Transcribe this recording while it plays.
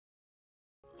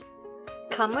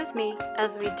Come with me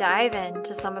as we dive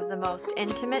into some of the most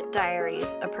intimate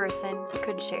diaries a person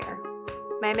could share.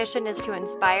 My mission is to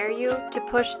inspire you to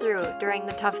push through during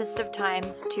the toughest of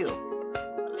times, too.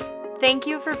 Thank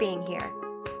you for being here.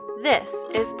 This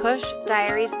is Push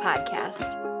Diaries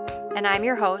Podcast, and I'm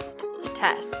your host,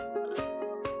 Tess.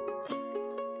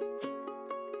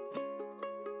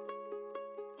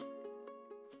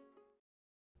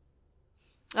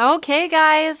 Okay,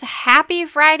 guys, happy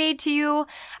Friday to you.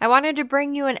 I wanted to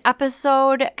bring you an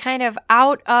episode kind of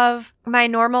out of my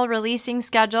normal releasing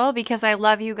schedule because I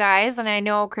love you guys and I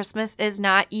know Christmas is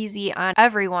not easy on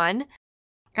everyone.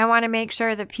 I want to make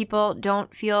sure that people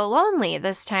don't feel lonely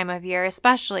this time of year,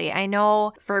 especially. I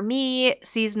know for me,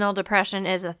 seasonal depression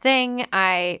is a thing.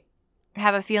 I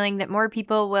have a feeling that more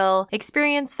people will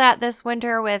experience that this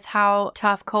winter with how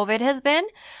tough COVID has been.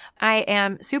 I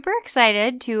am super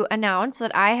excited to announce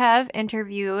that I have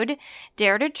interviewed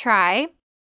Dare to Try.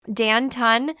 Dan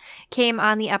Tunn came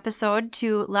on the episode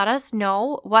to let us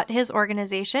know what his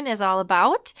organization is all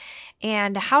about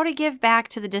and how to give back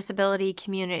to the disability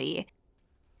community.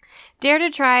 Dare to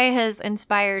Try has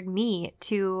inspired me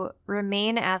to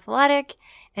remain athletic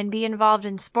and be involved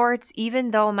in sports even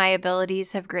though my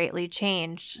abilities have greatly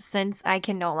changed since I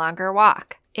can no longer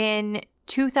walk. In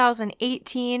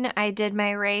 2018, I did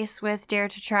my race with Dare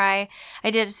to Try.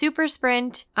 I did a super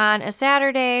sprint on a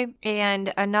Saturday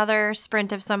and another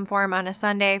sprint of some form on a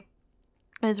Sunday.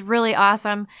 It was really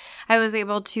awesome. I was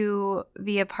able to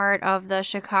be a part of the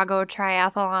Chicago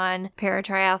Triathlon,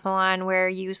 Paratriathlon, where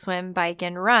you swim, bike,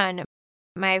 and run.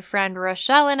 My friend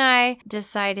Rochelle and I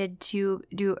decided to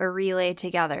do a relay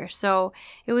together. So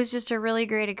it was just a really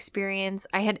great experience.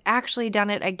 I had actually done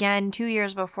it again 2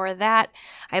 years before that.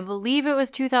 I believe it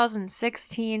was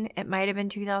 2016. It might have been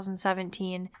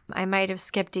 2017. I might have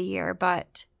skipped a year,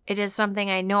 but it is something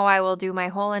I know I will do my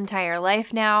whole entire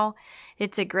life now.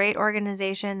 It's a great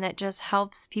organization that just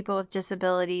helps people with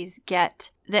disabilities get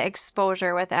the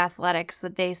exposure with athletics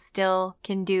that they still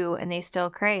can do and they still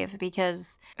crave,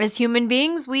 because as human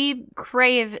beings, we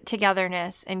crave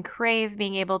togetherness and crave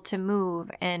being able to move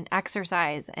and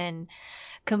exercise and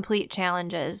complete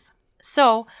challenges.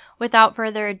 So without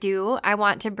further ado, I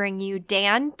want to bring you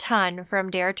Dan Tunn from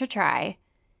Dare to Try.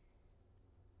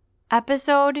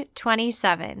 Episode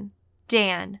 27,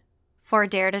 Dan for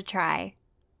Dare to Try.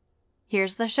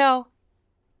 Here's the show.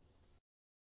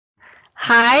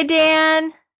 Hi,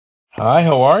 Dan. Hi,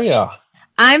 how are ya?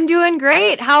 I'm doing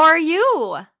great. How are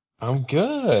you? I'm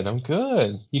good.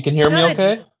 You can hear me Good.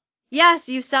 okay? Yes,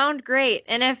 you sound great.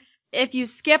 And if you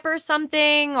skip or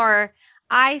something or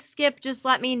I skip, just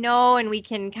let me know and we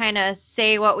can kind of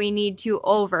say what we need to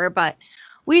over, but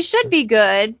we should be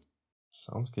good.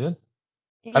 Sounds good.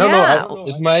 I don't know,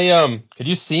 Yeah. is my could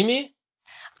you see me?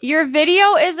 Your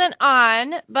video isn't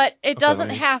on, but it Okay, let doesn't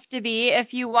me have to be.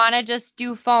 If you want to just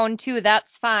do phone too,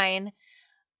 that's fine.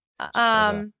 try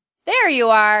that. There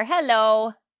you are.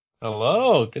 Hello.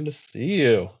 Hello, good to see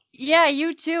you. Yeah,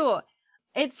 you too.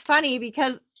 It's funny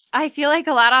because I feel like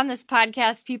a lot on this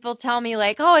podcast, people tell me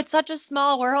like, oh, it's such a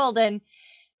small world. And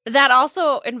that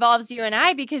also involves you and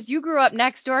I because you grew up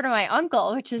next door to my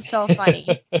uncle, which is so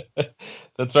funny.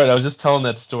 That's right. I was just telling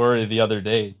that story the other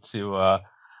day to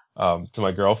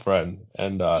my girlfriend,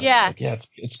 and it's Yeah. like, yeah,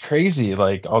 it's crazy,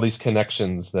 like all these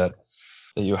connections that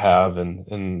you have,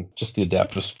 and just the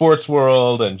adaptive sports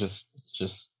world, and just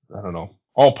I don't know,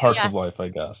 all parts Yeah. of life, I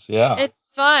guess. Yeah. It's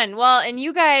fun. Well, and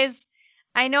you guys,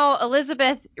 I know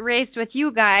Elizabeth raced with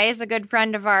you guys, a good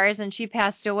friend of ours, and she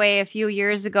passed away a few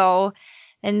years ago.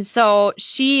 And so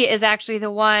she is actually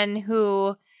the one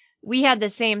who we had the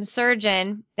same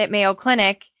surgeon at Mayo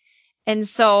Clinic. And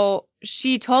so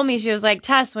she told me, she was like,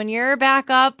 Tess, when you're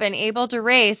back up and able to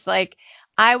race, like,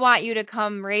 I want you to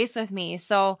come race with me.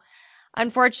 So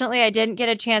unfortunately, I didn't get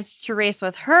a chance to race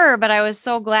with her, but I was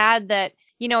so glad that,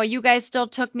 you guys still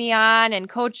took me on and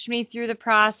coached me through the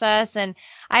process. And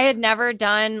I had never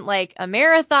done like a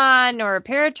marathon or a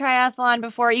paratriathlon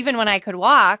before, even when I could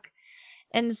walk.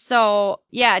 And so,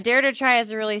 yeah, Dare to Try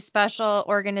is a really special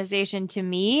organization to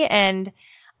me. And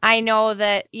I know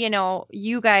that,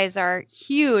 you guys are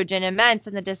huge and immense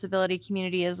in the disability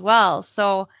community as well.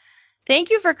 So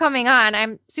thank you for coming on.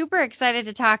 I'm super excited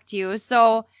to talk to you.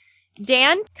 So,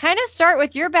 Dan, kind of start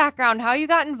with your background, how you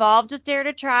got involved with Dare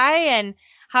to Try and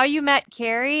how you met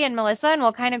Carrie and Melissa, and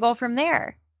we'll kind of go from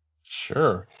there.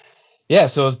 Sure. Yeah,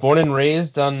 so I was born and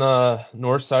raised on the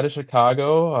north side of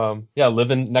Chicago. Yeah,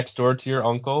 living next door to your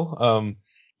uncle.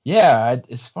 Yeah,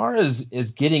 as far as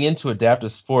getting into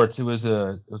adaptive sports, it was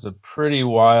a pretty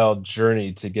wild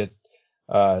journey to get,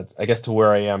 I guess, to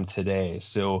where I am today.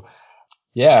 So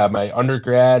Yeah, my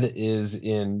undergrad is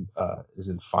in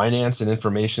finance and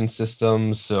information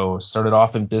systems. So started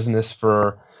off in business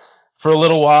for a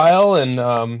little while,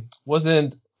 and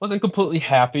wasn't completely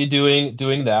happy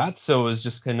doing that. So it was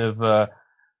just kind of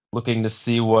looking to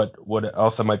see what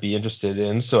else I might be interested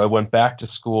in. So I went back to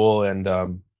school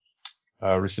and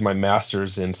received my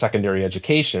master's in secondary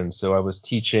education. So I was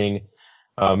teaching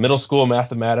middle school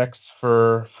mathematics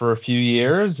for a few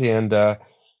years, and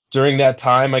during that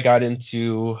time, I got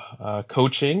into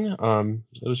coaching.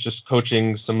 It was just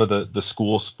coaching some of the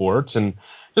school sports, and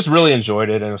just really enjoyed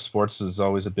it. And sports is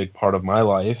always a big part of my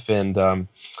life. And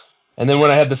then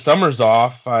when I had the summers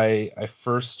off, I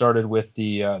first started with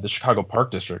the Chicago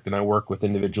Park District, and I work with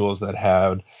individuals that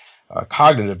had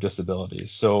cognitive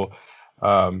disabilities. So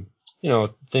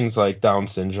things like Down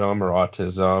syndrome or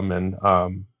autism, and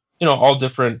all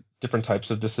different types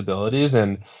of disabilities,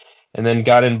 and then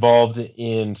got involved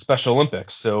in Special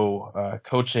Olympics. So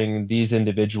coaching these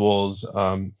individuals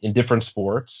in different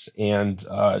sports, and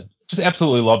just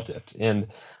absolutely loved it. And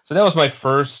so that was my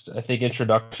first, I think,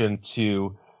 introduction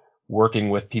to working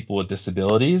with people with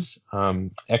disabilities.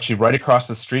 Actually, right across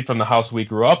the street from the house we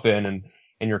grew up in,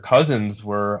 and your cousins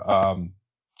were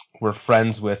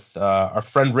friends with our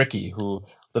friend Ricky, who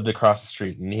lived across the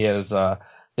street, and he has a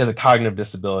cognitive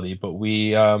disability. But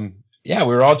we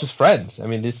were all just friends. I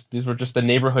mean, these were just the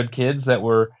neighborhood kids that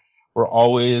were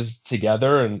always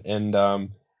together, and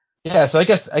so I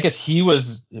guess he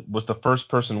was the first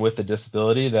person with a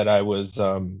disability that I was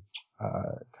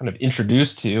kind of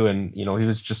introduced to, and he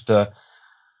was just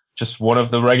one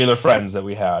of the regular friends that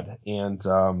we had, and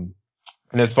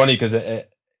it's funny because I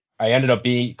ended up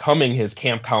becoming his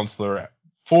camp counselor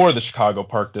for the Chicago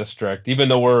Park District, even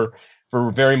though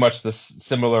we're very much the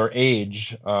similar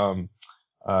age.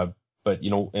 Uh, but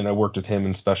and I worked with him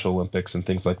in Special Olympics and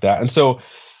things like that. And so,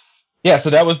 yeah,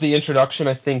 so that was the introduction,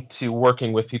 I think, to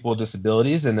working with people with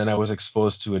disabilities. And then I was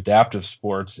exposed to adaptive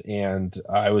sports, and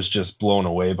I was just blown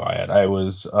away by it. I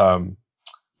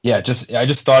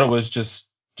just thought it was just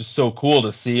so cool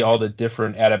to see all the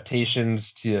different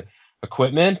adaptations to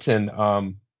equipment, and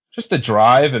just the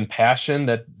drive and passion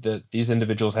that these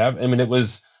individuals have. I mean, it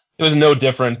was no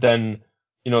different than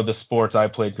the sports I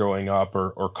played growing up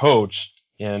or coached,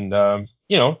 and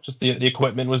just the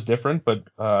equipment was different, but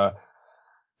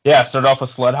yeah, I started off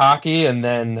with sled hockey, and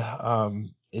then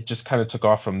it just kind of took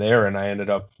off from there, and I ended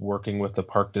up working with the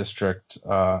Park District.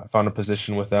 I found a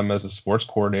position with them as a sports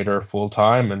coordinator full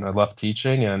time, and I left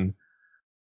teaching, and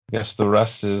I guess the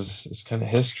rest is kind of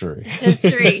history. It's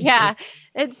history. Yeah.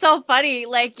 It's so funny.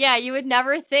 Like, yeah, you would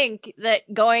never think that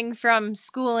going from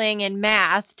schooling in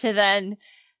math to then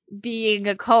being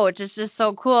a coach is just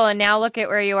so cool. And now look at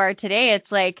where you are today.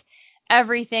 It's like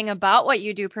everything about what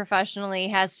you do professionally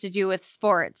has to do with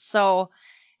sports. So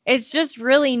it's just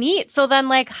really neat. So then,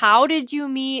 like, how did you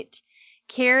meet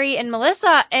Carrie and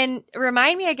Melissa? And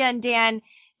remind me again, Dan,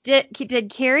 did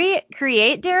Carrie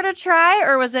create Dare to Try,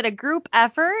 or was it a group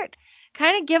effort?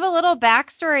 Kind of give a little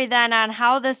backstory then on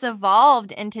how this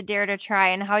evolved into Dare to Try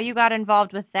and how you got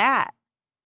involved with that.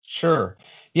 Sure.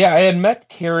 Yeah, I had met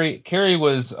Carrie. Carrie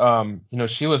was,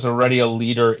 she was already a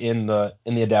leader in the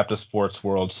adaptive sports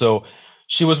world. So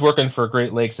she was working for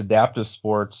Great Lakes Adaptive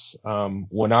Sports.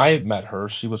 When I met her,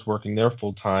 she was working there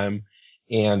full time,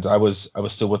 and I was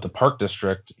still with the Park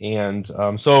District, and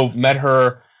so met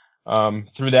her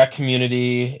through that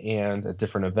community and at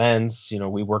different events.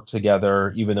 We worked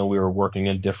together, even though we were working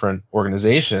in different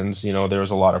organizations. There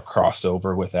was a lot of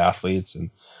crossover with athletes,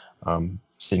 and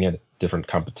seeing it at different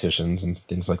competitions and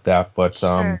things like that. But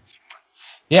Sure.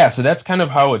 yeah, so that's kind of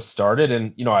how it started.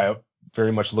 And, I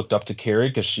very much looked up to Carrie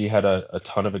because she had a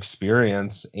ton of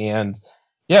experience. And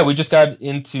yeah, we just got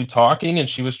into talking, and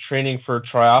she was training for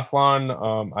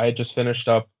triathlon. I had just finished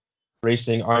up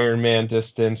racing Ironman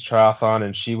distance triathlon,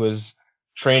 and she was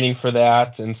training for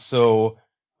that. And so,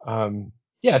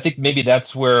 yeah, I think maybe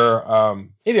that's where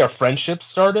maybe our friendship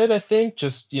started. I think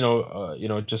just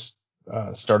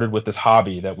started with this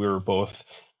hobby that we were both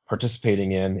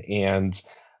participating in, and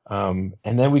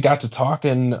then we got to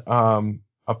talking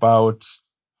about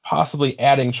possibly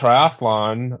adding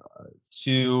triathlon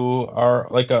to our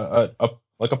like a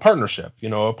partnership,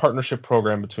 a partnership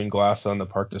program between Glass and the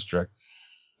Park District.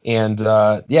 And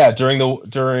yeah,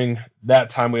 during that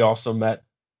time, we also met.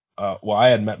 I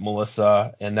had met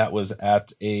Melissa, and that was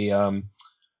at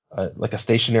like a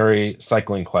stationary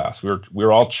cycling class. We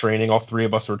were all training. All three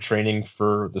of us were training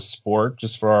for the sport,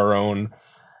 just for our own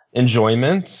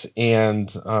enjoyment, and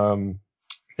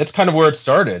that's kind of where it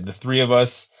started. The three of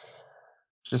us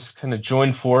just kind of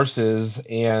joined forces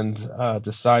and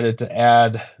decided to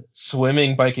add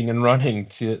swimming, biking, and running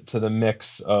to the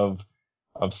mix of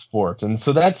sports. And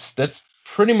so that's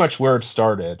pretty much where it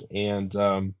started. And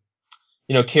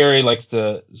Carrie likes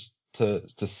to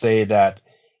say that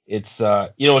it's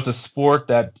it's a sport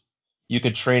that you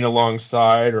could train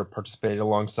alongside or participate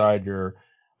alongside your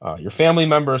family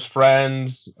members,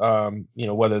 friends,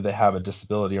 whether they have a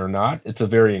disability or not. It's a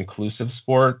very inclusive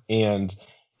sport, and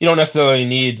you don't necessarily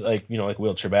need like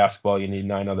wheelchair basketball. You need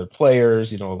 9 other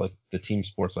players, like the team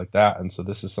sports like that. And so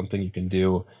this is something you can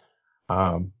do,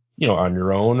 on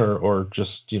your own or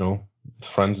just,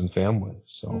 friends and family.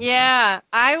 So Yeah,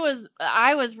 I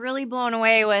was really blown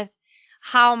away with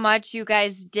how much you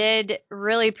guys did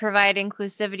really provide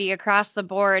inclusivity across the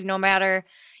board, no matter,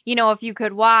 if you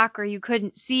could walk or you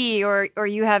couldn't see or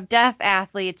you have deaf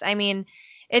athletes. I mean,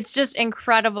 it's just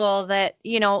incredible that,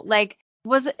 like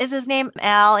is his name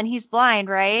Al and he's blind,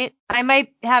 right? I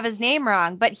might have his name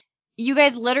wrong, but you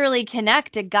guys literally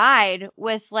connect a guide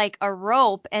with like a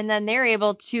rope and then they're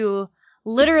able to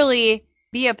literally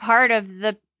be a part of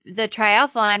the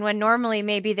triathlon when normally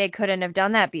maybe they couldn't have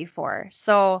done that before.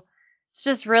 So it's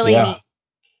just really yeah, neat.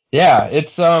 yeah,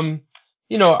 it's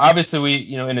obviously we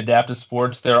in adaptive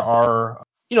sports there are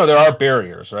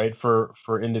barriers, right,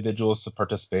 for individuals to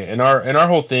participate. And our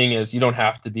whole thing is you don't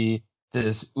have to be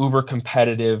this uber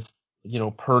competitive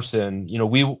person.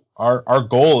 Our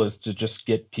goal is to just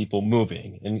get people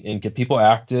moving and get people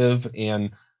active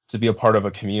and to be a part of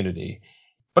a community.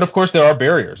 But of course there are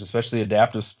barriers, especially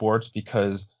adaptive sports,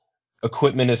 because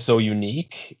equipment is so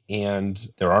unique and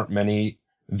there aren't many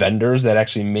vendors that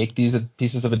actually make these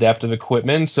pieces of adaptive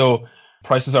equipment. So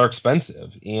prices are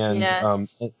expensive,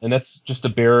 Yes. and that's just a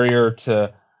barrier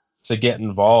to get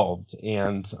involved.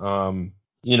 And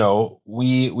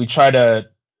we try to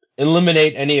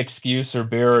eliminate any excuse or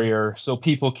barrier so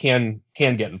people can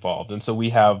get involved. And so we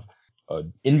have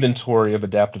an inventory of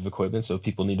adaptive equipment. So if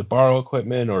people need to borrow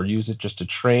equipment or use it just to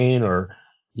train or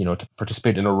to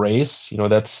participate in a race,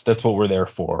 that's what we're there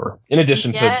for. In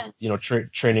addition to Yes.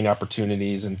 training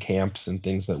opportunities and camps and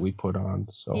things that we put on.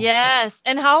 So Yes.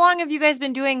 And how long have you guys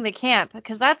been doing the camp?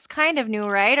 Because that's kind of new,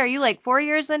 right? Are you like 4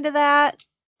 years into that?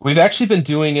 we've actually been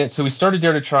doing it. So we started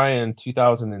Dare to Try in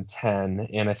 2010,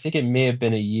 and I think it may have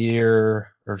been a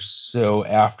year or so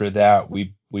after that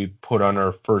we put on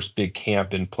our first big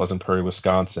camp in Pleasant Prairie,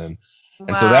 Wisconsin.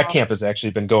 And so that Wow. camp has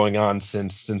actually been going on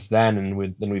since then,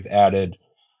 and then we've added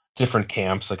different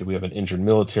camps. Like we have an injured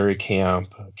military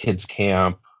camp, a kids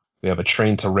camp. We have a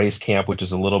train to race camp, which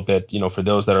is a little bit, for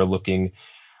those that are looking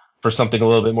for something a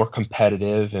little bit more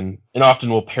competitive, and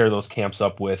often we'll pair those camps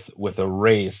up with a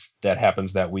race that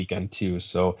happens that weekend too.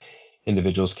 So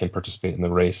individuals can participate in the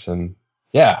race, and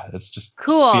yeah, it's just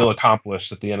Cool. feel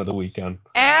accomplished at the end of the weekend.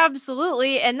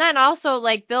 Absolutely. And then also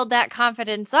like build that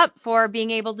confidence up for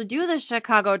being able to do the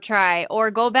Chicago Tri or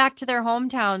go back to their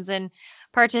hometowns and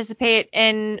participate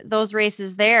in those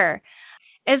races there.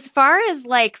 As far as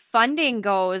like funding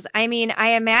goes, I mean,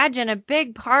 I imagine a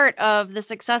big part of the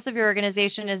success of your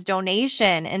organization is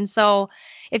donation. And so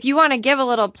if you want to give a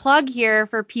little plug here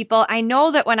for people, I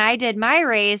know that when I did my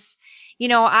race,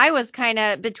 I was kind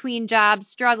of between jobs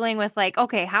struggling with like,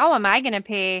 okay, how am I going to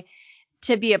pay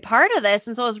to be a part of this?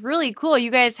 And so it's really cool.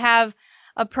 You guys have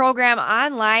a program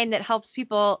online that helps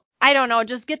people, I don't know,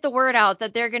 just get the word out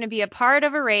that they're going to be a part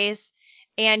of a race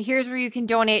and here's where you can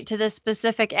donate to this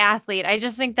specific athlete. I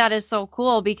just think that is so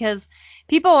cool because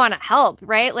people want to help,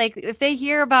 right? Like if they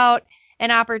hear about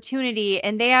an opportunity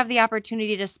and they have the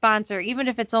opportunity to sponsor, even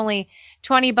if it's only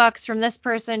 $20 from this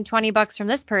person, $20 from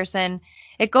this person,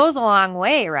 it goes a long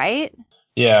way, right?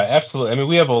 Yeah, absolutely. I mean,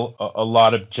 we have a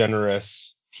lot of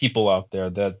generous people out there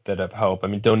that have helped. I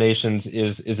mean, donations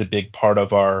is a big part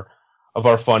of our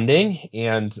funding,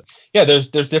 and yeah, there's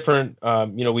different.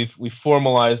 We've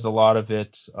formalized a lot of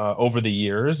it over the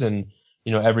years, and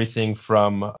everything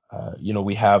from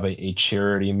we have a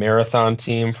charity marathon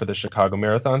team for the Chicago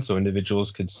Marathon, so individuals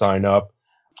could sign up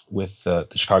with the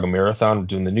Chicago Marathon. We're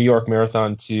doing the New York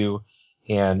Marathon too,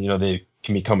 and they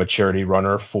can become a charity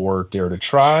runner for Dare to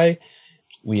Try.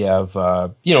 We have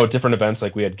different events,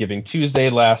 like we had Giving Tuesday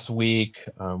last week.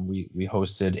 We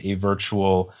hosted a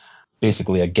virtual,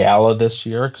 basically a gala this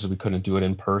year because we couldn't do it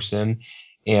in person.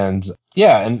 And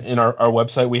yeah, and in our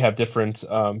website we have different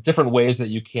ways that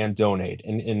you can donate,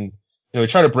 and we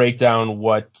try to break down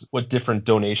what different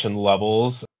donation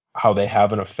levels, how they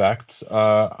have an effect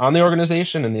on the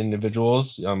organization and the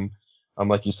individuals.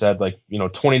 Like you said, like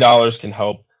 $20 can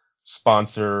help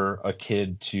sponsor a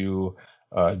kid to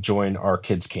join our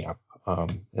kids camp,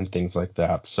 and things like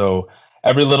that. So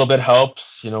every little bit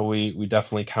helps. We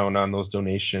definitely count on those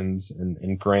donations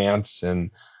and grants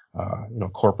and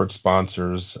corporate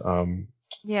sponsors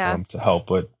Yeah. to help.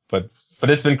 But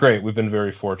it's been great. We've been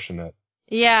very fortunate.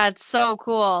 Yeah, it's so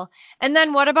cool. And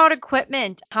then what about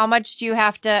equipment? How much do you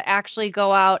have to actually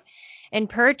go out and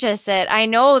purchase it? I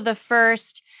know the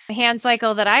first hand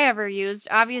cycle that I ever used,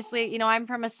 obviously, I'm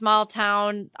from a small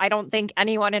town. I don't think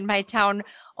anyone in my town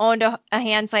owned a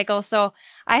hand cycle. So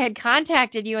I had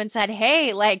contacted you and said,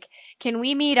 hey, like, can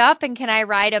we meet up and can I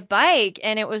ride a bike?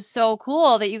 And it was so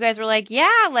cool that you guys were like,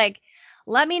 yeah, like,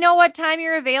 let me know what time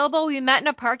you're available. We met in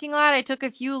a parking lot. I took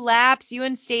a few laps, you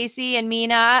and Stacy and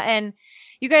Mina, and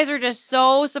you guys were just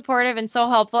so supportive and so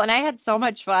helpful. And I had so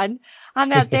much fun on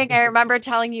that thing. I remember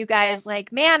telling you guys,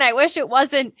 like, man, I wish it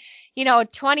wasn't,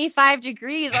 25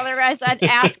 degrees. Otherwise, I'd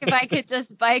ask if I could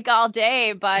just bike all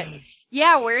day. But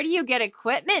yeah, where do you get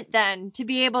equipment then to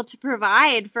be able to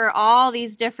provide for all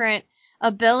these different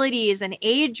abilities and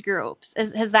age groups?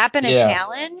 Has that been a Yeah.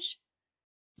 challenge?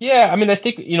 Yeah, I mean, I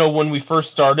think, when we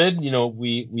first started,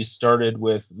 we started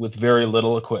with very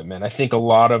little equipment. I think a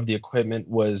lot of the equipment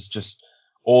was just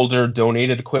older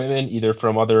donated equipment, either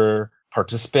from other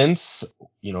participants,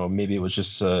 maybe it was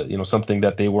just something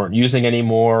that they weren't using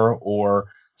anymore, or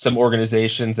some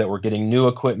organizations that were getting new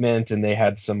equipment and they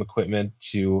had some equipment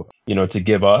to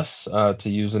give us to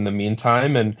use in the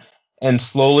meantime. And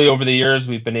slowly over the years,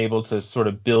 we've been able to sort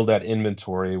of build that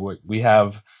inventory. We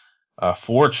have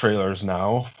 4 trailers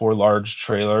now, 4 large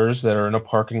trailers that are in a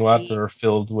parking lot that are Sweet.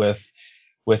 filled with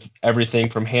everything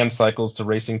from hand cycles to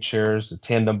racing chairs to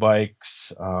tandem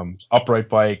bikes, upright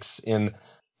bikes, and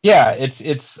yeah, it's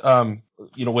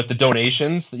with the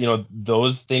donations,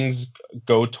 those things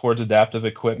go towards adaptive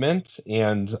equipment,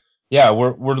 and yeah,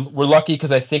 we're lucky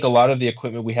because I think a lot of the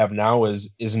equipment we have now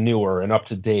is newer and up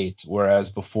to date,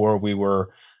 whereas before we were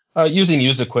using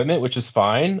used equipment, which is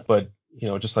fine, but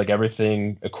just like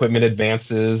everything, equipment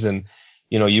advances, and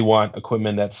you want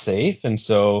equipment that's safe, and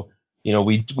so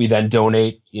we then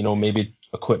donate maybe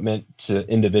equipment to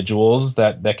individuals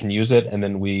that can use it, and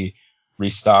then we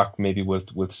restock maybe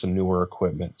with some newer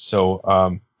equipment.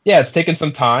 So yeah, it's taken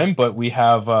some time, but we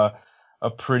have a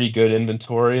pretty good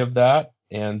inventory of that.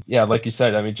 And yeah, like you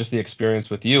said, I mean, just the experience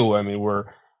with you, I mean, we're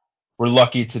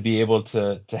lucky to be able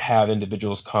to have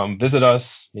individuals come visit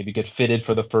us, maybe get fitted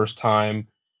for the first time,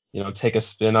 take a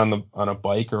spin on a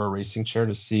bike or a racing chair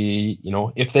to see,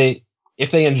 if they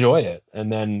enjoy it,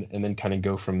 and then kind of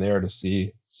go from there to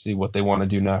see what they want to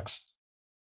do next.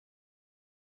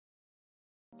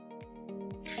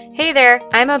 Hey there,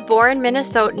 I'm a born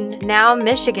Minnesotan, now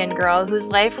Michigan girl whose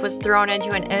life was thrown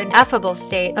into an ineffable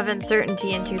state of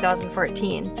uncertainty in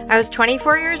 2014. I was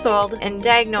 24 years old and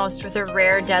diagnosed with a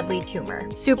rare deadly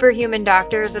tumor. Superhuman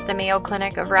doctors at the Mayo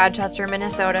Clinic of Rochester,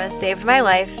 Minnesota saved my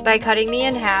life by cutting me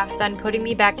in half, then putting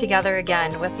me back together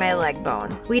again with my leg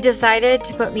bone. We decided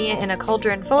to put me in a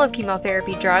cauldron full of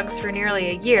chemotherapy drugs for nearly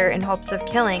a year in hopes of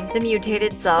killing the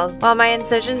mutated cells, while my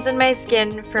incisions in my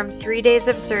skin from 3 days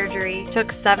of surgery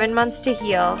took 7 months to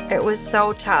heal. It was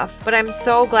so tough, but I'm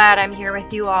so glad I'm here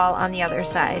with you all on the other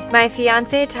side. My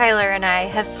fiance Tyler and I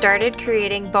have started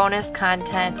creating bonus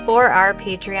content for our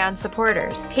Patreon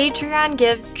supporters. Patreon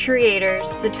gives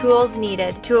creators the tools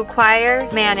needed to acquire,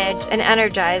 manage, and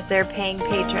energize their paying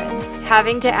patrons.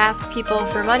 Having to ask people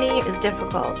for money is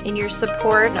difficult, and your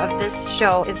support of this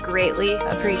show is greatly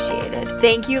appreciated.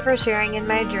 Thank you for sharing in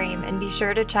my dream, and be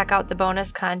sure to check out the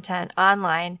bonus content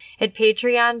online at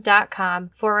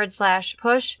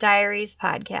patreon.com/Push Diaries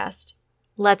podcast.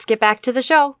 Let's get back to the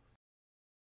show.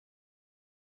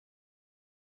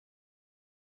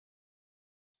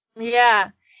 Yeah.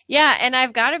 Yeah, and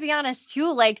I've got to be honest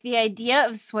too, like the idea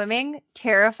of swimming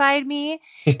terrified me.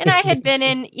 And I had been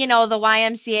in, the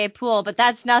YMCA pool, but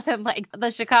that's nothing like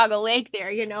the Chicago Lake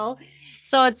there.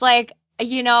 So it's like,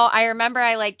 I remember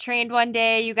I like trained one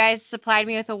day, you guys supplied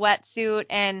me with a wetsuit,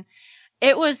 and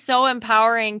it was so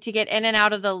empowering to get in and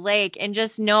out of the lake and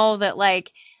just know that,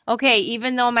 like, okay,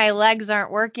 even though my legs aren't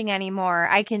working anymore,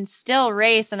 I can still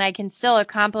race and I can still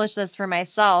accomplish this for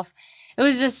myself. It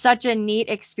was just such a neat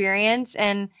experience.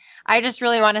 And I just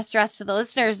really want to stress to the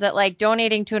listeners that, like,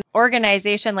 donating to an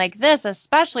organization like this,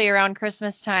 especially around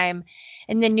Christmas time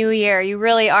and the new year, you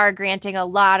really are granting a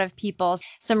lot of people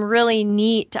some really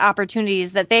neat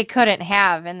opportunities that they couldn't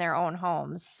have in their own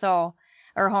homes. So,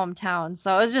 or hometown.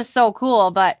 So it was just so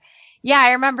cool. But yeah,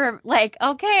 I remember like,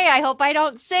 okay, I hope I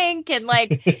don't sink. And like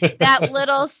that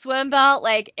little swim belt,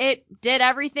 like it did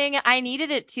everything I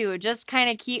needed it to, just kind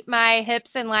of keep my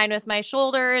hips in line with my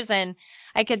shoulders, and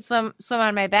I could swim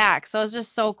on my back. So it was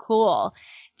just so cool.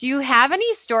 Do you have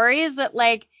any stories that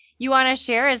like you want to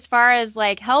share as far as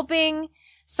like helping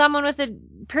someone with a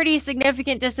pretty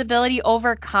significant disability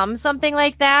overcome something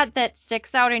like that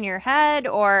sticks out in your head,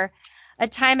 or a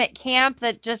time at camp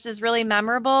that just is really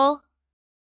memorable?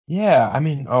 Yeah, I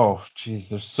mean, oh, geez,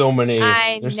 there's so many.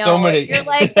 I There's so know it. many. You're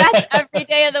like, that's every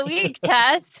day of the week,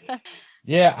 Tess.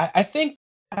 Yeah, I think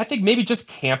maybe just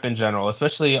camp in general,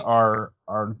 especially our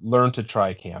Learn to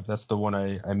Try camp. That's the one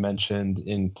I mentioned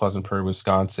in Pleasant Prairie,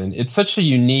 Wisconsin. It's such a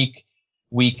unique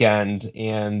weekend,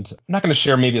 and I'm not going to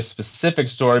share maybe a specific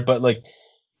story, but like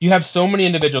you have so many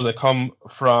individuals that come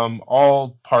from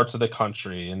all parts of the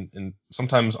country and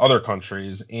sometimes other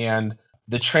countries, and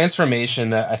the transformation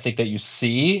that I think that you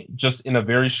see just in a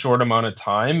very short amount of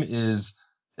time is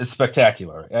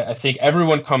spectacular. I think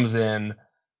everyone comes in.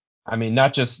 I mean,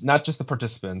 not just the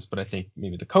participants, but I think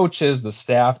maybe the coaches, the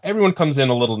staff, everyone comes in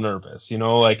a little nervous.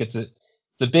 Like it's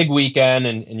a big weekend,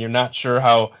 and you're not sure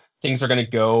how things are going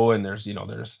to go, and there's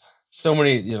so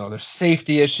many, there's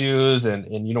safety issues,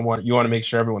 and you want to make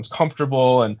sure everyone's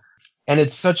comfortable, and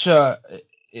it's such a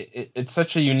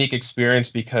unique experience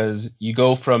because you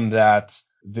go from that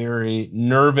very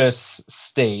nervous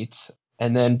state,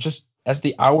 and then just as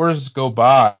the hours go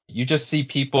by, you just see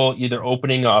people either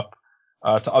opening up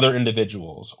to other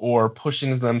individuals or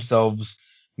pushing themselves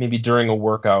maybe during a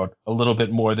workout a little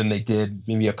bit more than they did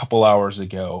maybe a couple hours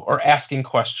ago, or asking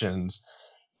questions.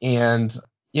 And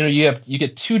you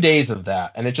get 2 days of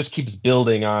that, and it just keeps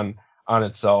building on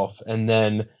itself. And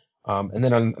then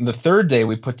on the third day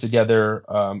we put together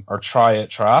our Try It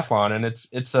triathlon, and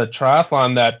it's a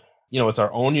triathlon that it's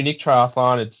our own unique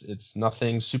triathlon. It's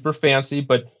nothing super fancy,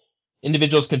 but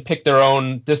individuals can pick their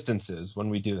own distances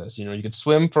when we do this. You could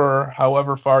swim for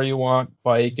however far you want,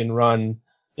 bike and run,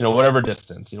 whatever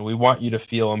distance. We want you to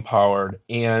feel empowered.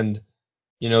 And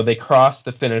they cross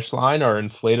the finish line, our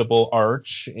inflatable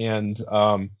arch, and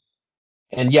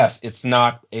yes, it's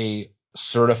not a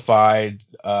certified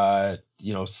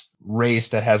race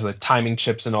that has the timing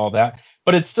chips and all that,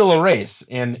 but it's still a race.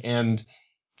 And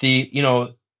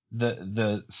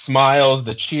the smiles,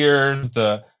 the cheers,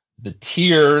 the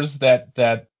tears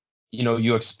that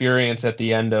you experience at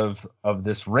the end of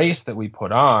this race that we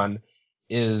put on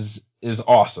is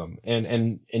awesome.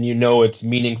 And it's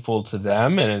meaningful to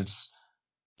them, and it's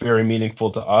very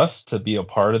meaningful to us to be a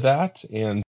part of that.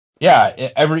 And yeah,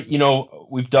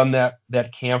 we've done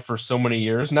that camp for so many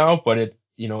years now, but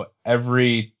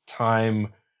every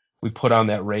time we put on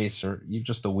that race or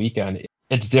just the weekend,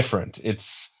 it's different.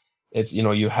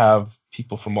 You have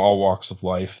people from all walks of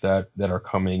life that are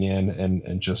coming in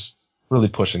and just really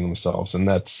pushing themselves, and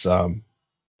that's yeah, I'm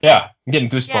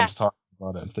getting Yeah. goosebumps talking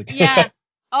about it. I'm thinking, Yeah.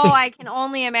 Oh, I can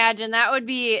only imagine. That would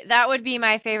be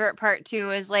my favorite part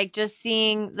too, is like just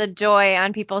seeing the joy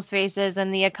on people's faces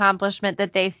and the accomplishment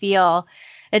that they feel.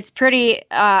 It's pretty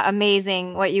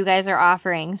amazing what you guys are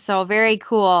offering. So very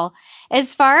cool.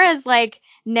 As far as like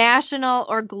national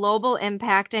or global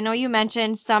impact, I know you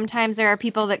mentioned sometimes there are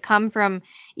people that come from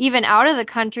even out of the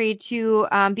country to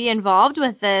be involved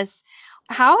with this.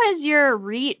 How has your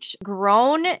reach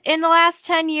grown in the last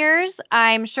 10 years?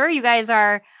 I'm sure you guys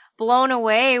are blown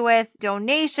away with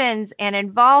donations and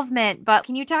involvement, but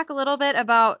can you talk a little bit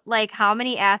about like how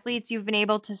many athletes you've been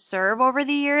able to serve over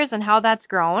the years and how that's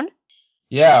grown?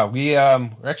 yeah, we're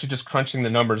actually just crunching the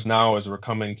numbers now as we're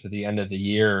coming to the end of the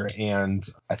year, and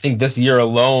I think this year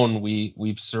alone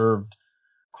we've served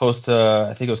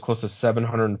I think it was close to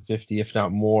 750, if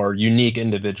not more, unique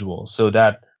individuals. So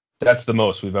that's the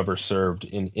most we've ever served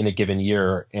in a given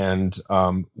year, and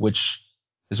which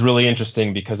is really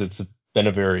interesting because it's been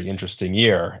a very interesting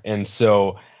year. And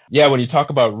so, yeah, when you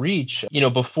talk about reach,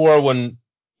 before when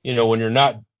you're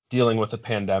not dealing with a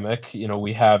pandemic,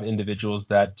 we have individuals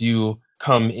that do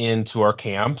come into our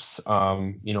camps,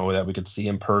 that we could see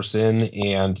in person,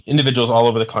 and individuals all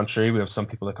over the country. We have some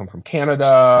people that come from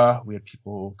Canada. We have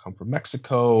people come from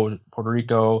Mexico, Puerto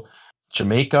Rico,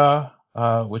 Jamaica,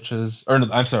 I'm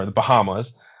sorry, the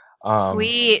Bahamas. Um,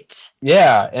 Sweet.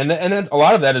 yeah, and then a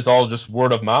lot of that is all just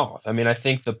word of mouth. I mean, I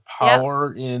think the Yep.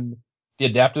 power in the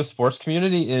adaptive sports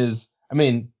community I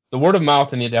mean, the word of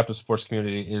mouth in the adaptive sports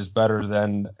community is better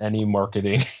than any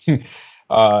marketing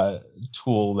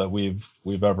tool that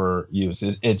we've ever used.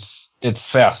 It's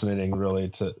fascinating, really,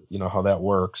 to how that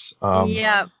works.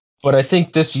 Yep. But I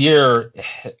think this year,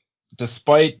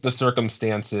 despite the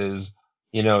circumstances,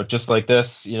 just like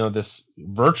this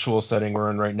virtual setting we're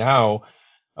in right now,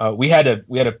 we had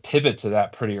to pivot to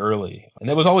that pretty early, and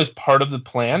that was always part of the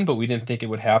plan, but we didn't think it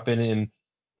would happen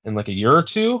in like a year or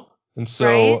two. And Right?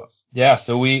 so yeah,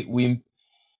 so we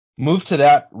moved to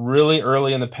that really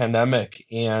early in the pandemic,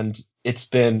 and it's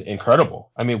been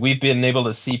incredible. I mean, we've been able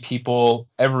to see people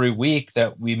every week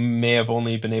that we may have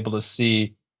only been able to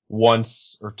see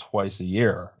once or twice a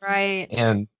year. Right.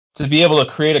 And to be able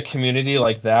to create a community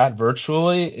like that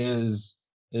virtually is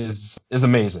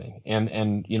amazing.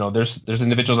 And there's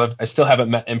individuals I still haven't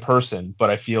met in person, but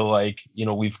I feel like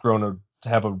we've grown to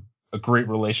have a great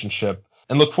relationship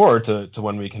and look forward to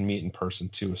when we can meet in person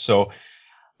too. So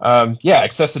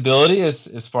accessibility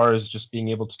as far as just being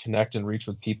able to connect and reach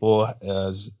with people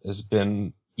has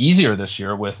been easier this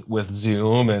year with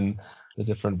Zoom and the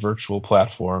different virtual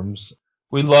platforms.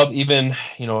 We love even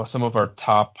some of our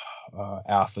top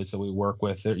athletes that we work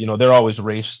with. They're always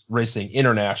racing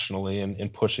internationally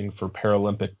and pushing for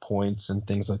Paralympic points and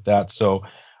things like that. So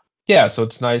so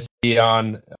it's nice to be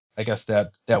on, I guess,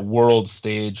 that world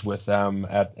stage with them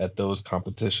at those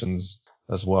competitions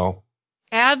as well.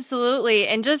 Absolutely.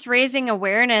 And just raising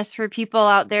awareness for people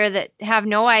out there that have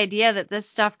no idea that this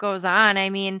stuff goes on. I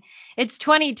mean, it's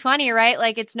 2020, right?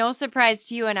 Like, it's no surprise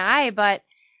to you and I, but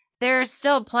there's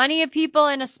still plenty of people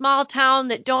in a small town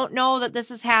that don't know that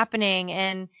this is happening.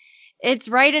 And it's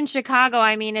right in Chicago.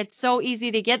 I mean, it's so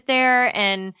easy to get there,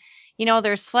 and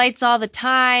there's flights all the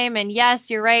time. And yes,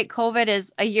 you're right. COVID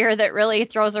is a year that really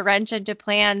throws a wrench into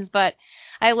plans, but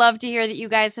I love to hear that you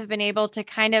guys have been able to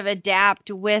kind of adapt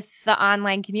with the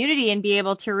online community and be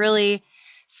able to really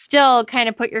still kind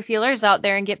of put your feelers out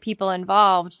there and get people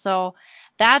involved. So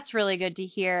that's really good to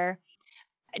hear.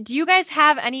 Do you guys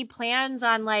have any plans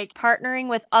on like partnering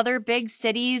with other big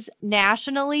cities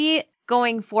nationally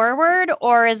going forward,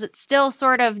 or is it still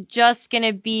sort of just going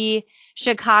to be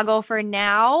Chicago for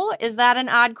now? Is that an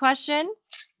odd question?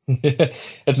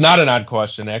 It's not an odd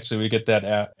question. Actually, we get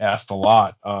that asked a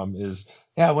lot.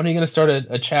 When are you going to start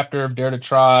a chapter of Dare to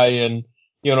Try in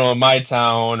in my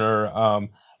town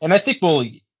and I think we'll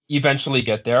eventually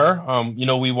get there.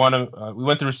 We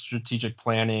went through strategic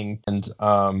planning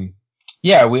and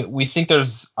we think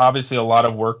there's obviously a lot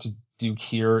of work to do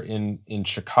here in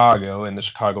Chicago, in the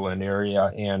Chicagoland area,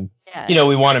 and Yes.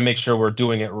 we want to make sure we're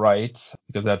doing it right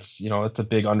because that's it's a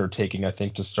big undertaking, I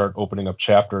think, to start opening up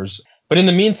chapters. But in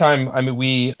the meantime, I mean,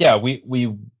 we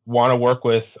want to work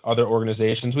with other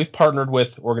organizations. We've partnered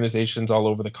with organizations all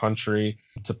over the country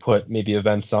to put maybe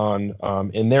events on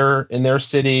in their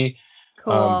city.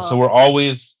 So Cool. we're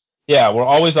always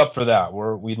up for that.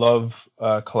 We love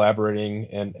collaborating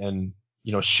and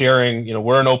sharing.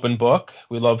 We're an open book.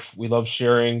 We love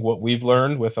sharing what we've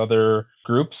learned with other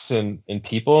groups and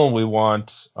people. And we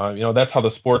want that's how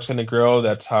the sport's going to grow.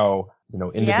 That's how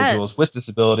individuals Yes. with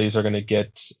disabilities are going to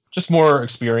get just more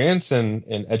experience and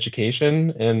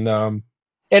education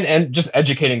and just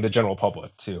educating the general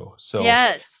public too. So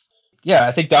Yes.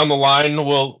 I think down the line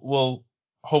we'll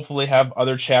hopefully have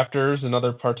other chapters in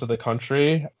other parts of the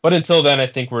country. But until then, I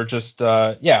think we're just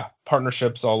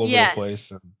partnerships all over the Yes.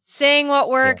 place. And, Saying what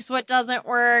yeah, works, what doesn't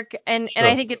work. And I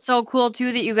sure. think it's so cool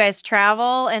too that you guys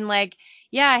travel and like,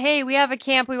 yeah, hey, we have a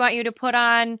camp we want you to put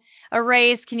on a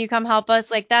race. Can you come help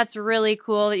us? Like, that's really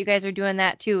cool that you guys are doing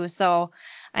that too. So,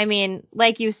 I mean,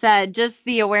 like you said, just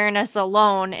the awareness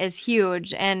alone is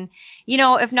huge. And,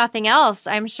 if nothing else,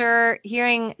 I'm sure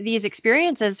hearing these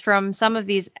experiences from some of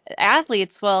these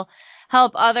athletes will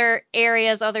help other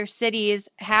areas, other cities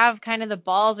have kind of the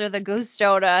balls or the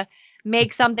gusto to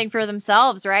make something for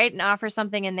themselves, right? And offer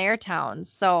something in their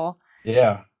towns. So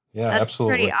Yeah, that's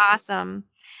pretty absolutely. awesome.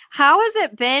 How has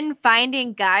it been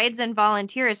finding guides and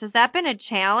volunteers? Has that been a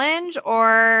challenge,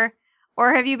 or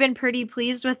have you been pretty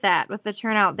pleased with that, with the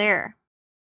turnout there?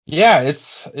 Yeah,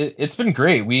 it's been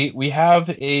great. We have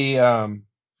a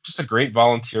just a great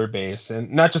volunteer base, and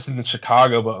not just in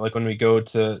Chicago, but like when we go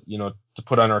to to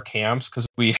put on our camps, because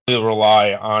we really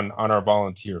rely on our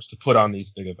volunteers to put on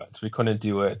these big events. We couldn't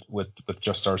do it with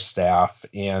just our staff,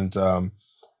 and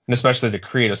especially to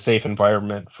create a safe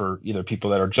environment for either people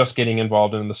that are just getting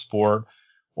involved in the sport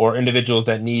or individuals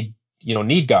that need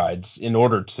guides in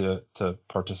order to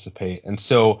participate. And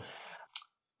so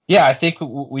I think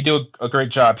we do a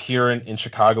great job here in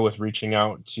Chicago with reaching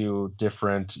out to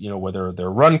different, whether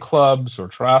they're run clubs or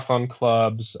triathlon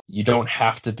clubs. You don't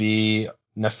have to be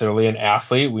necessarily an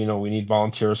athlete. We know we need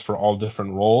volunteers for all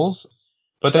different roles.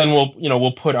 But then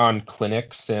we'll put on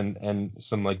clinics and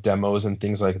some like demos and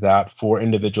things like that for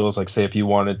individuals. Like, say, if you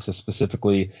wanted to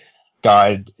specifically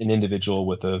guide an individual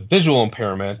with a visual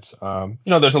impairment,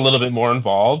 there's a little bit more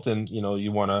involved, and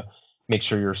you want to make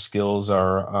sure your skills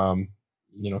are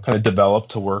kind of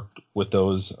developed to work with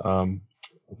those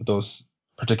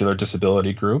particular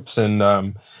disability groups.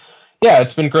 And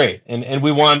it's been great. And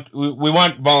we want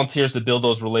volunteers to build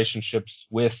those relationships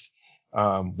with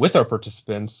our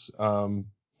participants,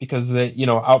 because they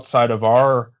outside of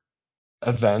our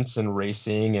events and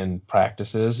racing and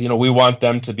practices. We want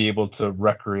them to be able to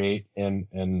recreate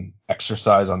and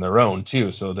exercise on their own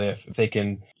too. So if they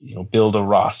can, build a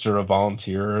roster of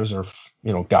volunteers or,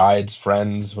 guides,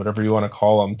 friends, whatever you want to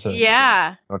call them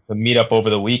Yeah. to meet up over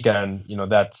the weekend,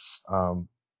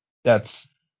 that's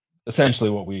essentially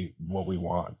what we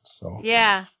want. So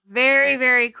Yeah. Very,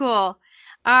 very cool.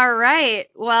 All right.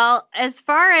 Well, as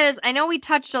far as I know, we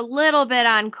touched a little bit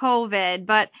on COVID,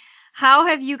 but how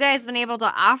have you guys been able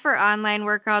to offer online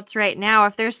workouts right now?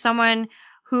 If there's someone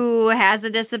who has a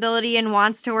disability and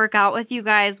wants to work out with you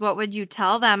guys, what would you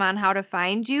tell them on how to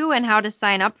find you and how to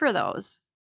sign up for those?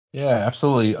 yeah,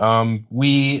 absolutely.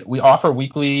 We offer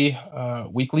weekly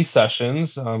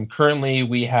sessions. Currently,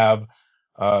 we have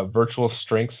virtual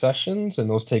strength sessions, and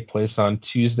those take place on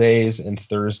Tuesdays and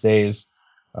Thursdays,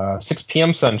 6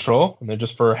 p.m. Central, and they're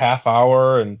just for a half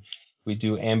hour. And we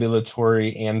do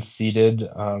ambulatory and seated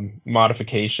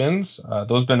modifications.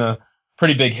 Those have been a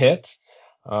pretty big hit,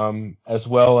 as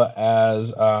well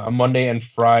as on Monday and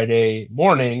Friday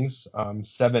mornings,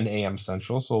 7 a.m.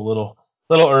 Central, so a little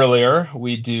earlier.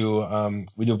 We do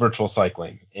virtual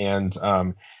cycling, and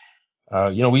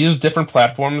we use different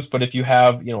platforms, but if you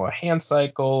have, a hand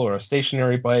cycle or a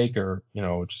stationary bike or,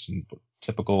 just a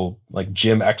typical like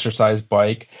gym exercise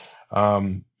bike,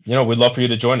 we'd love for you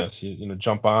to join us.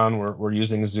 Jump on. We're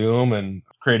using Zoom and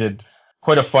created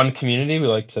quite a fun community. We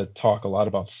like to talk a lot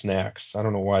about snacks. I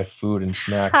don't know why food and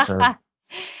snacks are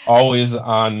always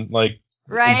on like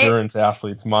Right? endurance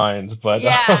athletes' minds, but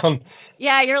Yeah. um,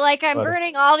 Yeah, you're like, I'm but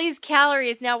burning all these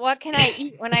calories. Now, what can I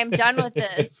eat when I'm done with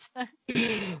this?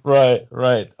 right.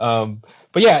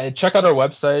 But yeah, check out our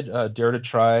website,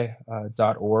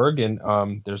 daretotry.org,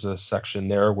 and there's a section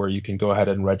there where you can go ahead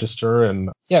and register, and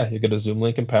yeah, you get a Zoom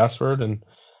link and password, and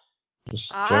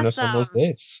just join us on those Awesome.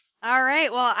 days. All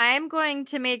right. Well, I'm going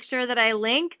to make sure that I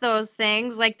link those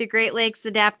things like the Great Lakes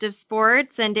Adaptive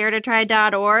Sports and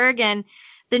daretotry.org and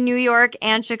the New York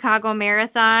and Chicago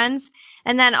marathons.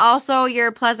 And then also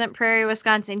your Pleasant Prairie,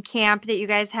 Wisconsin camp that you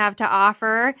guys have to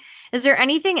offer. Is there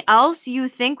anything else you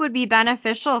think would be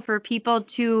beneficial for people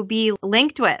to be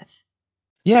linked with?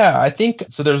 Yeah, I think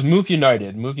so. There's Move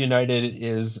United. Move United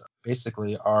is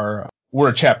basically we're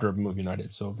a chapter of Move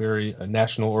United, so a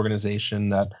national organization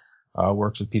that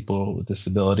works with people with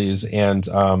disabilities, and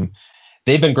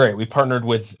they've been great. We partnered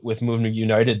with Movement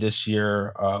United this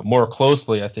year more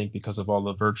closely, I think, because of all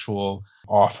the virtual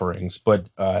offerings. But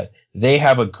they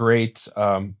have a great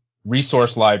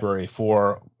resource library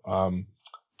for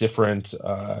different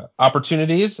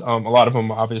opportunities. A lot of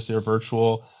them obviously are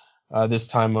virtual this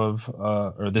time of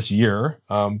or this year.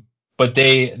 But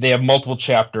they have multiple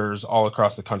chapters all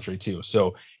across the country too.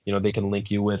 So they can link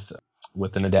you with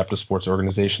an adaptive sports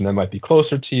organization that might be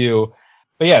closer to you.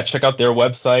 But yeah, check out their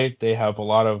website. They have a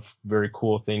lot of very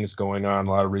cool things going on,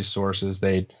 a lot of resources.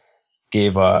 They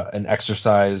gave an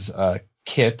exercise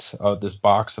kit, this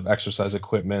box of exercise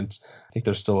equipment. I think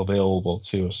they're still available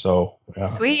too. So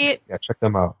Sweet. yeah, check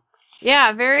them out.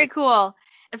 Yeah, very cool.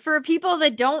 For people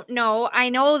that don't know, I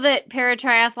know that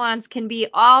paratriathlons can be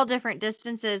all different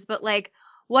distances, but like,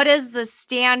 what is the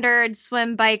standard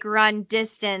swim, bike, run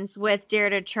distance with Dare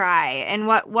to Try? And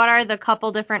what are the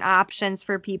couple different options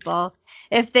for people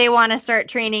if they want to start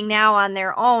training now on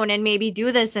their own and maybe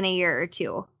do this in a year or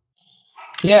two?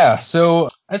 Yeah, so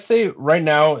I'd say right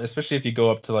now, especially if you go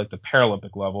up to like the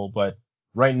Paralympic level, but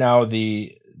right now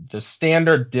the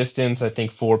standard distance I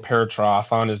think for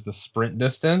paratriathlon is the sprint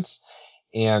distance.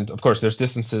 And of course, there's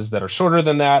distances that are shorter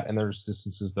than that, and there's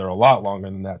distances that are a lot longer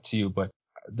than that too. But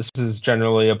this is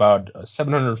generally about a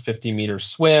 750-meter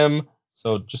swim,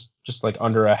 so just like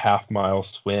under a half-mile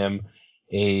swim,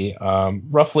 a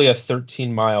roughly a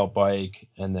 13-mile bike,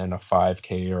 and then a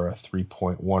 5K or a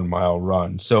 3.1-mile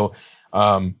run. So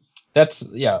that's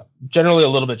generally a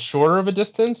little bit shorter of a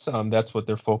distance. That's what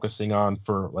they're focusing on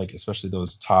for like especially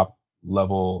those top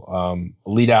level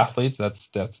elite athletes. That's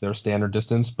their standard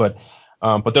distance, but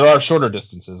there are shorter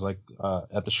distances, like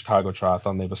at the Chicago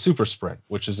Triathlon, they have a super sprint,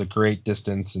 which is a great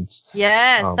distance. It's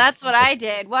Yes, um, that's what I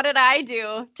did. What did I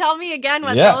do? Tell me again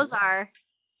what yeah, those are.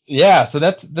 yeah. So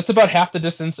that's about half the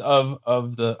distance of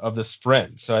the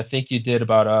sprint. So I think you did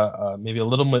about maybe a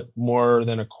little bit more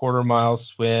than a quarter mile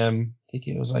swim. I think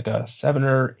it was like a 7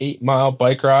 or 8 mile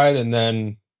bike ride, and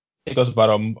then it goes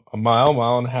about a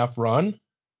mile and a half run,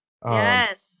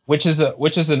 Yes. which is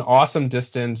an awesome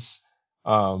distance.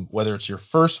 Whether it's your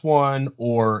first one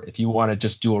or if you want to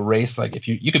just do a race, like if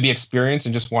you could be experienced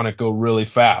and just want to go really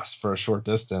fast for a short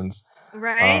distance,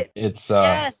 Right? it's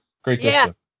Yes. great Yeah.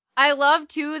 distance. I love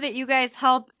too that you guys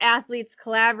help athletes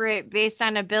collaborate based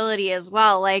on ability as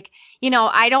well. Like,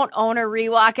 I don't own a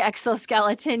Rewalk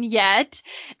exoskeleton yet,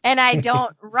 and I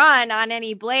don't run on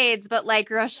any blades, but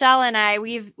like Rochelle and I,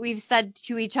 we've said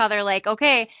to each other like,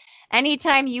 okay,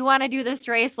 anytime you want to do this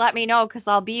race, let me know because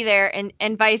I'll be there,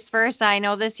 and vice versa. I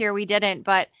know this year we didn't,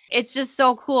 but it's just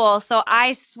so cool. So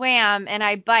I swam and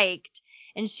I biked,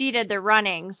 and she did the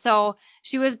running. So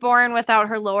she was born without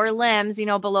her lower limbs,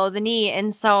 below the knee.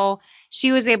 And so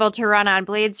she was able to run on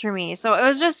blades for me. So it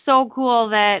was just so cool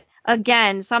that,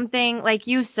 again, something like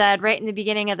you said right in the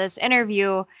beginning of this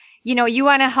interview, you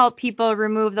want to help people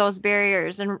remove those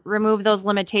barriers and remove those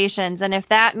limitations. And if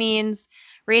that means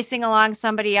racing along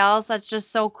somebody else, that's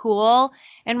just so cool.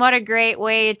 And what a great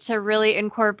way to really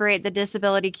incorporate the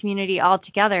disability community all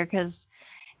together, because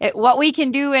what we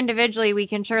can do individually, we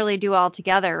can surely do all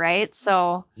together, right?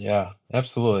 So, Yeah,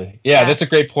 absolutely. Yeah, yeah. that's a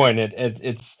great point.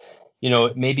 It's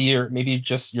maybe you're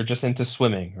just into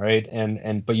swimming, right?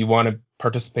 And but you want to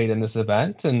participate in this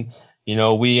event, and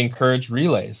we encourage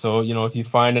relays. So if you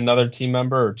find another team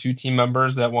member or two team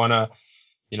members that want to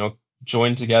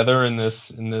join together in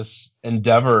this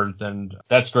endeavor, then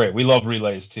that's great. We love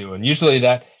relays too. And usually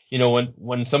that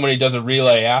when somebody does a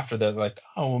relay after that, like,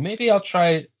 oh well, maybe I'll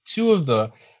try two of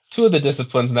the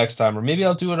disciplines next time, or maybe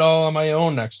I'll do it all on my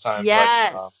own next time. But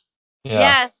Yes. yeah,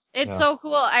 Yes. It's yeah, so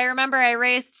cool. I remember I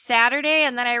raced Saturday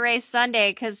and then I raced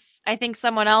Sunday because I think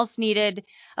someone else needed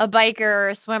a biker or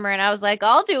a swimmer, and I was like,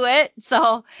 I'll do it.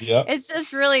 So yep. it's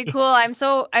just really cool. I'm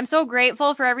so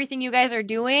grateful for everything you guys are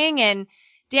doing. And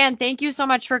Dan, thank you so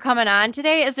much for coming on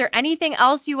today. Is there anything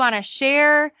else you want to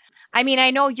share? I mean,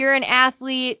 I know you're an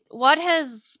athlete. What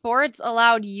has sports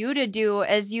allowed you to do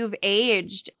as you've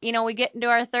aged? We get into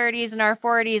our 30s and our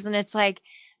 40s, and it's like,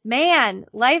 man,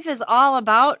 life is all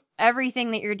about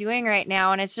everything that you're doing right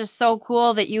now. And it's just so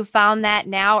cool that you found that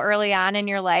now early on in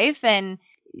your life, and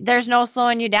there's no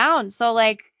slowing you down. So,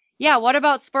 like, yeah, what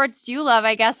about sports do you love?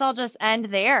 I guess I'll just end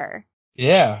there.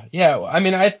 Yeah, yeah. I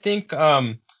mean, I think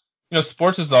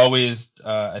sports has always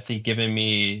I think given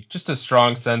me just a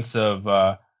strong sense of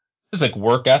just like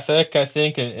work ethic, I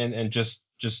think, and just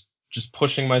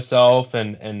pushing myself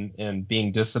and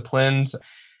being disciplined.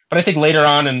 But I think later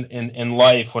on in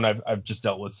life, when I've just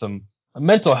dealt with some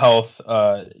mental health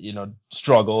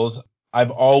struggles,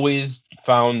 I've always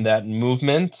found that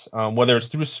movement, whether it's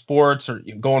through sports or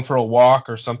going for a walk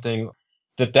or something,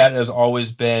 that has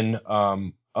always been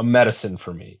a medicine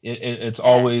for me. It's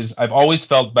always, Yes. I've always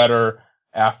felt better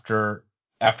after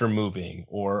moving,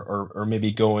 or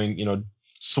maybe going,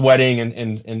 sweating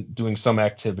and doing some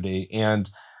activity.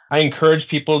 And I encourage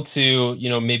people to,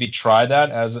 maybe try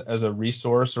that as a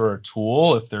resource or a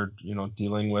tool if they're,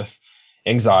 dealing with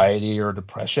anxiety or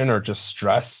depression or just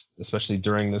stress, especially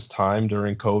during this time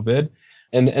during COVID.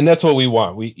 And that's what we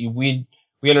want. We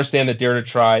understand that Dare to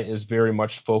Try is very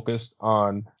much focused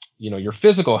on, your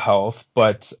physical health,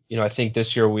 but I think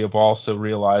this year we have also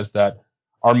realized that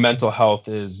our mental health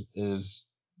is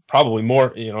probably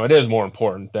more, it is more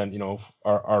important than,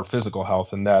 our physical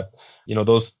health, and that,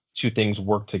 those two things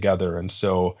work together. And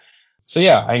so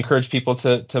yeah, I encourage people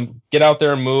to get out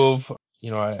there and move.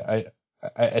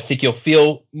 I think you'll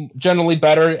feel generally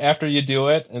better after you do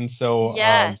it. And so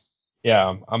Yes.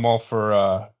 yeah, I'm all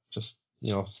for just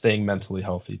staying mentally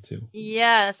healthy too.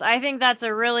 Yes, I think that's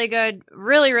a really good,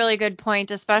 really, really good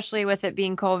point, especially with it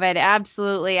being COVID.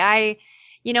 Absolutely. I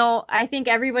think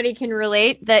everybody can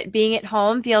relate that being at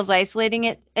home feels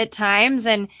isolating at times,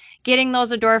 and getting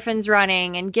those endorphins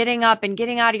running and getting up and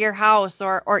getting out of your house,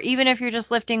 or even if you're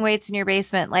just lifting weights in your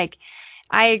basement, like,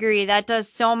 I agree. That does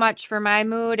so much for my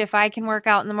mood. If I can work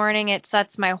out in the morning, it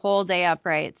sets my whole day up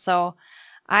right. So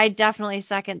I definitely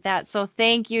second that. So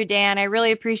thank you, Dan. I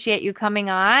really appreciate you coming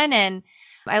on, and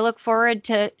I look forward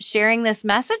to sharing this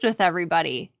message with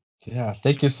everybody. Yeah,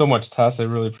 thank you so much, Tess. I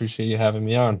really appreciate you having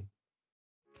me on.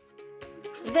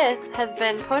 This has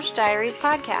been Push Diaries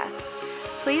Podcast.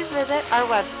 Please visit our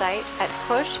website at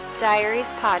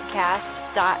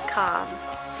pushdiariespodcast.com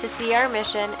to see our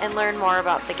mission and learn more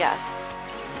about the guests.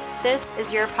 This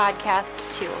is your podcast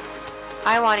too.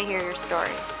 I want to hear your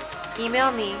stories.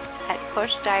 Email me at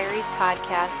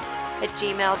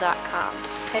pushdiariespodcast@gmail.com,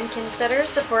 and consider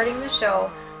supporting the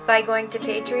show by going to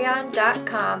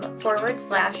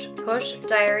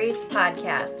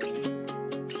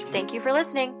patreon.com/pushdiariespodcast. Thank you for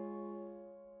listening.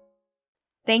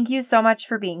 Thank you so much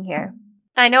for being here.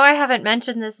 I know I haven't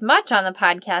mentioned this much on the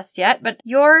podcast yet, but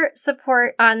your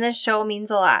support on this show means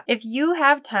a lot. If you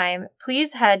have time,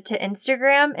 please head to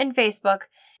Instagram and Facebook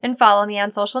and follow me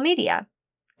on social media.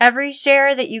 Every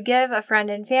share that you give a friend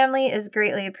and family is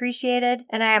greatly appreciated,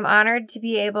 and I am honored to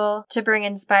be able to bring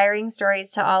inspiring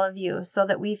stories to all of you so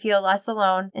that we feel less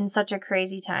alone in such a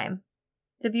crazy time.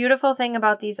 The beautiful thing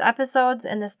about these episodes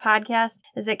and this podcast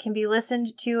is it can be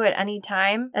listened to at any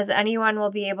time, as anyone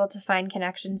will be able to find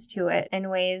connections to it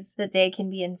in ways that they can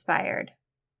be inspired.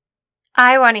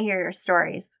 I want to hear your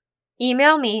stories.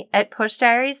 Email me at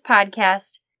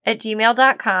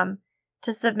pushdiariespodcast@gmail.com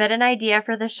to submit an idea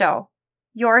for the show.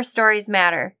 Your stories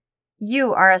matter.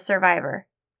 You are a survivor.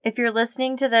 If you're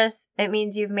listening to this, it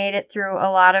means you've made it through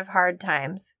a lot of hard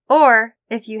times. Or,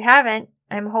 if you haven't,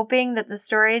 I'm hoping that the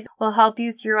stories will help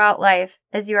you throughout life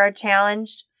as you are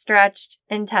challenged, stretched,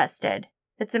 and tested.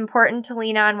 It's important to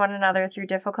lean on one another through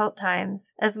difficult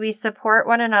times as we support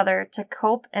one another to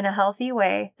cope in a healthy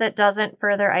way that doesn't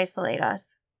further isolate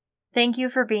us. Thank you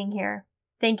for being here.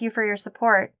 Thank you for your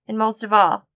support. And most of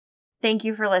all, thank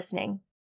you for listening.